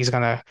career, how he's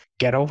going to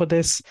get over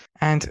this.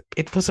 And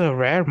it was a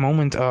rare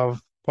moment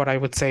of what I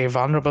would say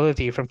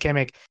vulnerability from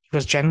Kimmich. He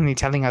was genuinely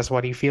telling us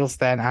what he feels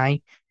then.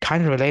 I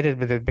kind of related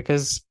with it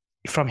because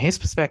from his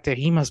perspective,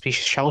 he must be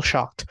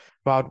shell-shocked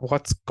about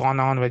what's gone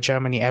on with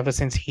Germany ever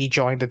since he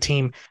joined the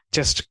team.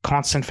 Just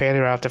constant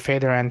failure after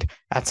failure. And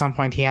at some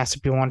point, he has to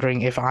be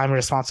wondering if I'm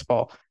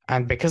responsible.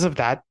 And because of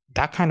that,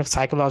 that kind of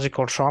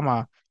psychological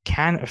trauma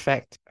can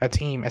affect a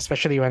team,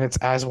 especially when it's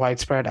as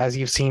widespread as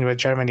you've seen with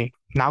Germany.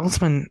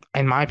 Nagelsmann,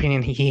 in my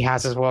opinion, he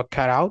has his work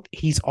cut out.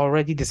 He's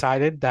already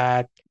decided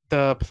that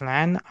the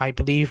plan, I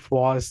believe,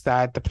 was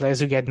that the players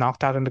who get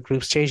knocked out in the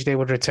group stage, they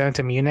would return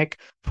to Munich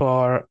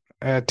for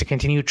to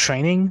continue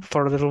training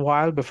for a little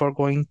while before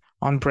going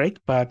on break.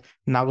 But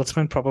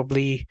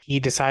Nagelsmann he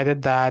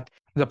decided that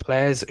the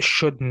players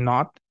should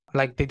not,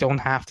 like they don't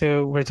have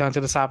to return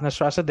to the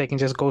Safnerstrasse. They can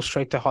just go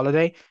straight to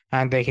holiday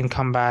and they can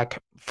come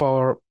back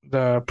for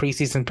the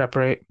preseason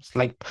preparation.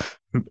 Like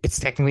it's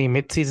technically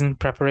mid-season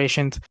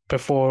preparations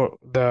before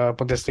the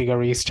Bundesliga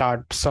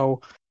restart.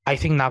 So I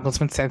think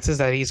Nagelsmann senses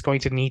that he's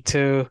going to need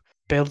to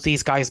build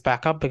these guys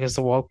back up because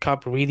the World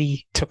Cup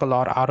really took a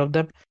lot out of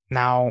them.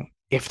 Now,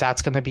 if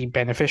that's going to be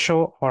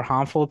beneficial or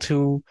harmful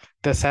to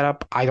the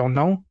setup, I don't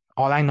know.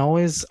 All I know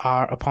is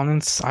our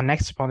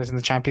next opponents in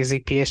the Champions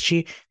League,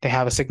 PSG, they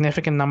have a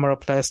significant number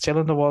of players still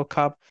in the World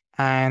Cup.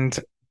 And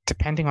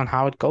depending on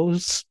how it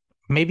goes,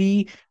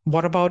 maybe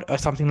what about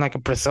something like a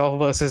Brazil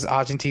versus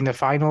Argentina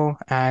final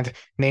and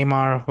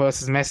Neymar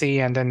versus Messi,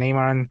 and then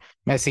Neymar and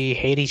Messi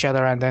hate each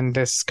other and then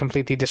this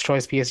completely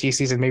destroys PSG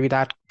season. Maybe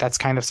that's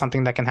kind of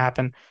something that can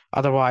happen.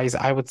 Otherwise,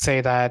 I would say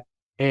that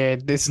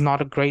this is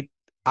not a great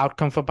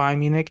outcome for Bayern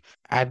Munich.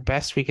 At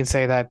best, we can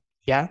say that,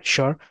 yeah,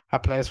 sure, our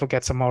players will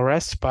get some more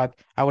rest, but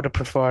I would have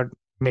preferred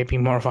maybe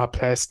more of our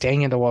players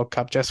staying in the World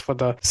Cup just for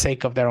the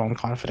sake of their own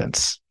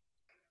confidence.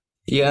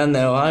 Yeah,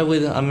 no,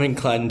 I'm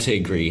inclined to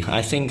agree.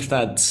 I think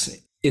that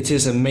it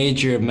is a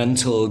major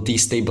mental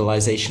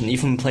destabilization.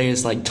 Even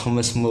players like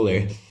Thomas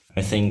Muller,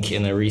 I think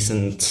in a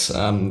recent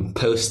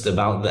post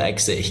about the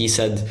exit, he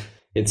said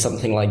it's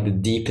something like the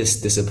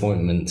deepest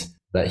disappointment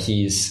that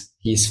he's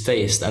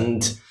faced.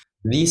 And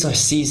these are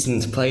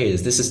seasoned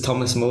players. This is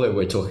Thomas Muller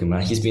we're talking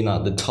about. He's been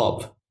at the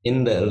top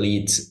in the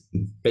elite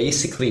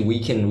basically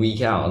week in,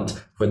 week out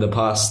for the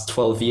past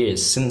 12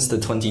 years since the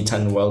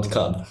 2010 World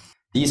Cup.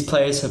 These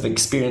players have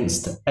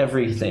experienced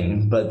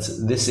everything but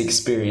this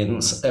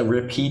experience, a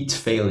repeat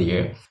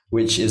failure,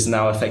 which is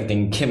now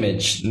affecting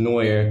Kimmich,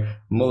 Neuer,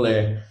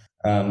 Muller,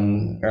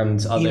 and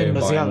Even other Bayern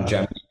Musiala.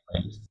 Germany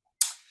players.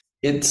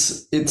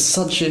 It's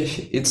such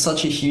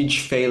a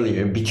huge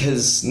failure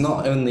because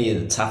not only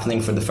it's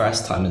happening for the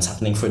first time, it's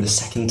happening for the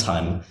second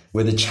time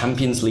with a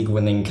Champions League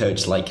winning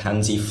coach like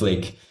Hansi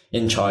Flick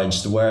in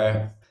charge,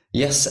 where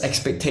yes,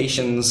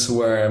 expectations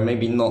were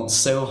maybe not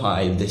so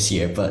high this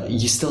year, but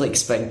you still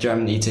expect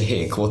Germany to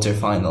hit a quarter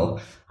final.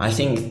 I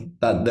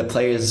think that the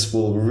players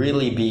will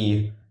really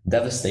be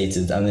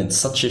devastated, and it's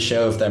such a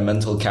show of their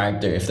mental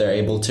character if they're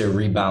able to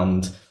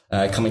rebound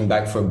coming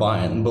back for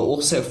Bayern, but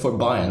also for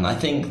Bayern. I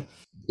think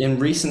in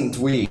recent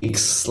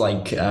weeks,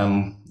 like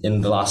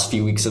in the last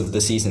few weeks of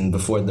the season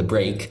before the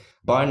break,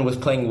 Bayern was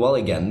playing well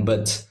again,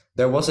 but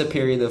there was a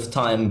period of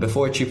time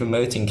before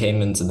Choupo-Moting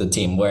came into the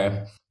team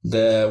where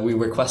we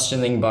were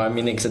questioning Bayern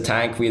Munich's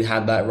attack. We'd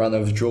had that run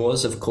of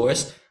draws, of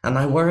course, and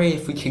I worry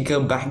if we could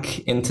go back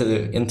into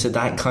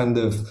that kind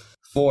of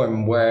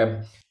form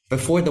where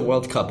before the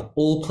World Cup,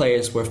 all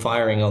players were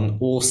firing on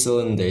all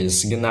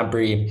cylinders.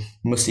 Gnabry,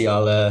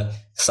 Musiala,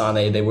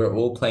 Sane, they were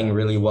all playing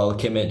really well.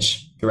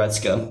 Kimmich,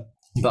 Goretzka.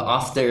 But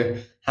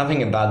after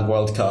having a bad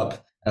World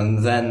Cup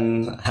and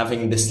then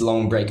having this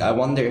long break, I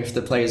wonder if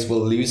the players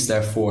will lose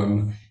their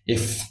form,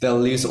 if they'll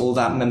lose all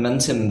that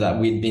momentum that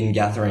we'd been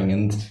gathering.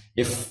 And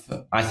if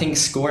I think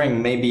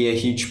scoring may be a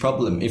huge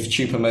problem. If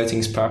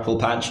Choupo-Moting's purple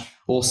patch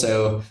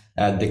also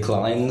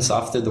declines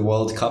after the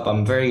World Cup,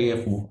 I'm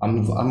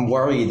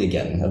worried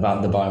again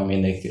about the Bayern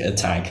Munich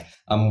attack.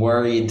 I'm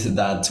worried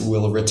that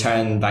we'll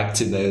return back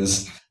to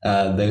those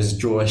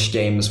drawish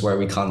games where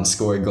we can't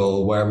score a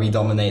goal, where we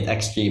dominate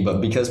XG,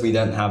 but because we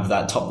don't have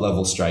that top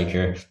level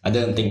striker, I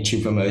don't think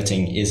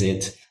Choupo-Moting is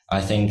it.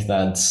 I think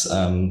that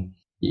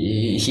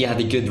he had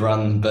a good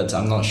run, but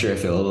I'm not sure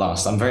if it'll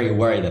last. I'm very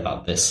worried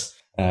about this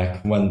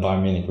when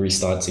Bayern Munich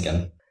restarts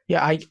again.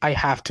 Yeah, I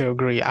have to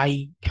agree.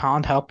 I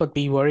can't help but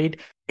be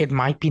worried. It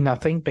might be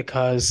nothing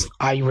because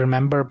I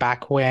remember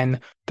back when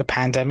the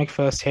pandemic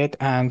first hit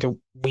and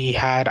we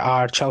had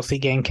our Chelsea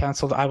game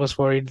cancelled. I was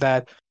worried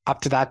that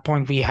up to that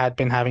point we had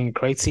been having a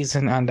great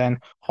season and then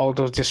all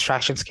those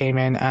distractions came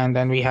in and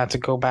then we had to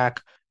go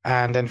back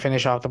and then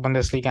finish off the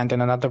Bundesliga and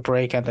then another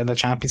break and then the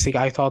Champions League.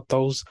 I thought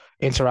those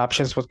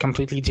interruptions would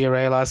completely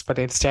derail us, but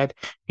instead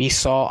we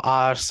saw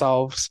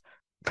ourselves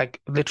like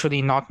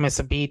literally not miss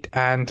a beat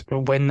and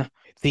win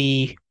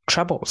the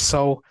treble.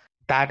 So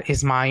that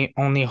is my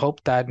only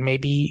hope that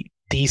maybe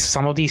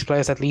some of these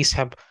players at least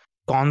have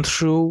gone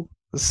through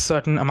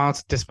certain amounts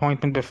of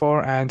disappointment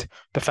before, and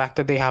the fact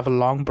that they have a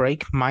long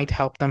break might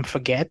help them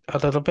forget a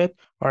little bit,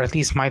 or at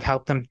least might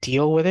help them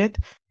deal with it.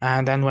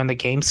 And then when the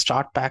games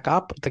start back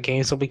up, the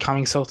games will be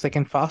coming so thick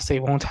and fast, they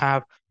won't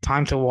have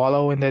time to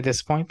wallow in their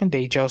disappointment.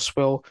 They just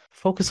will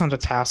focus on the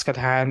task at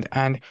hand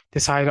and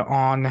decide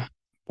on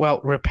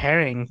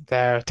repairing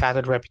their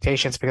tattered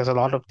reputations because a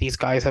lot of these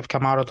guys have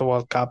come out of the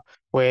World Cup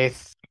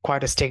with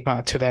quite a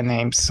stigma to their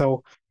names.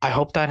 So I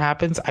hope that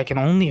happens. I can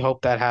only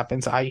hope that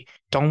happens. I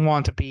don't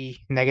want to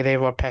be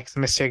negative or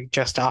pessimistic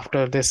just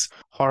after this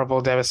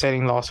horrible,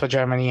 devastating loss for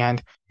Germany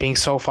and being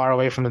so far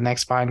away from the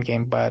next Bayern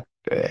game, but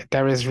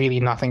there is really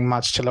nothing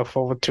much to look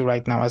forward to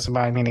right now as a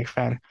Bayern Munich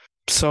fan.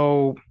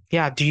 So,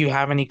 yeah, do you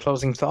have any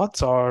closing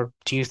thoughts or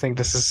do you think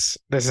this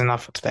is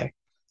enough for today?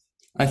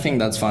 I think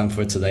that's fine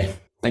for today.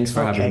 Thanks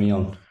for having me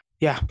on.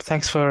 Yeah,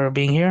 thanks for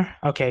being here.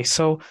 Okay,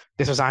 so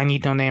this was I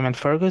Need No Name and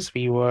Fergus.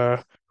 We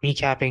were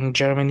recapping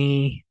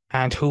Germany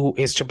and who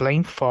is to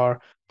blame for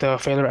the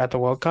failure at the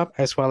World Cup,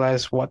 as well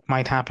as what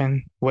might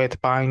happen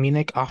with Bayern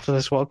Munich after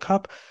this World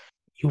Cup.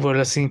 You were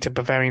listening to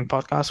Bavarian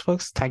Podcast,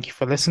 folks. Thank you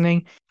for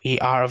listening. We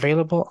are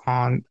available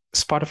on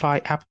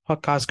Spotify, Apple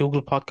Podcasts,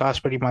 Google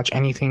Podcasts, pretty much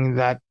anything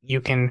that you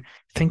can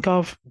think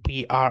of.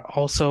 We are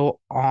also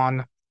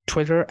on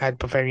Twitter at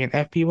Bavarian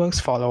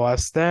FBWorks. Follow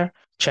us there.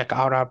 Check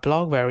out our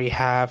blog where we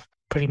have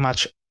pretty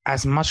much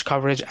as much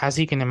coverage as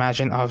you can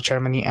imagine of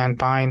Germany and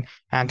Bayern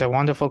and a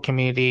wonderful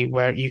community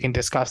where you can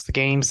discuss the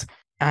games.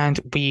 And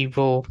we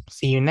will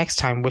see you next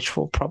time, which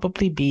will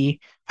probably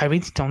be, I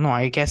really don't know,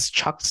 I guess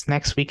Chuck's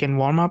next weekend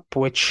warm-up,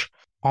 which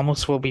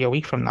almost will be a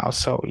week from now.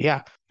 So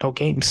yeah, no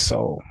games.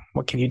 So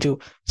what can you do?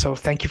 So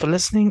thank you for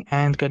listening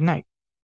and good night.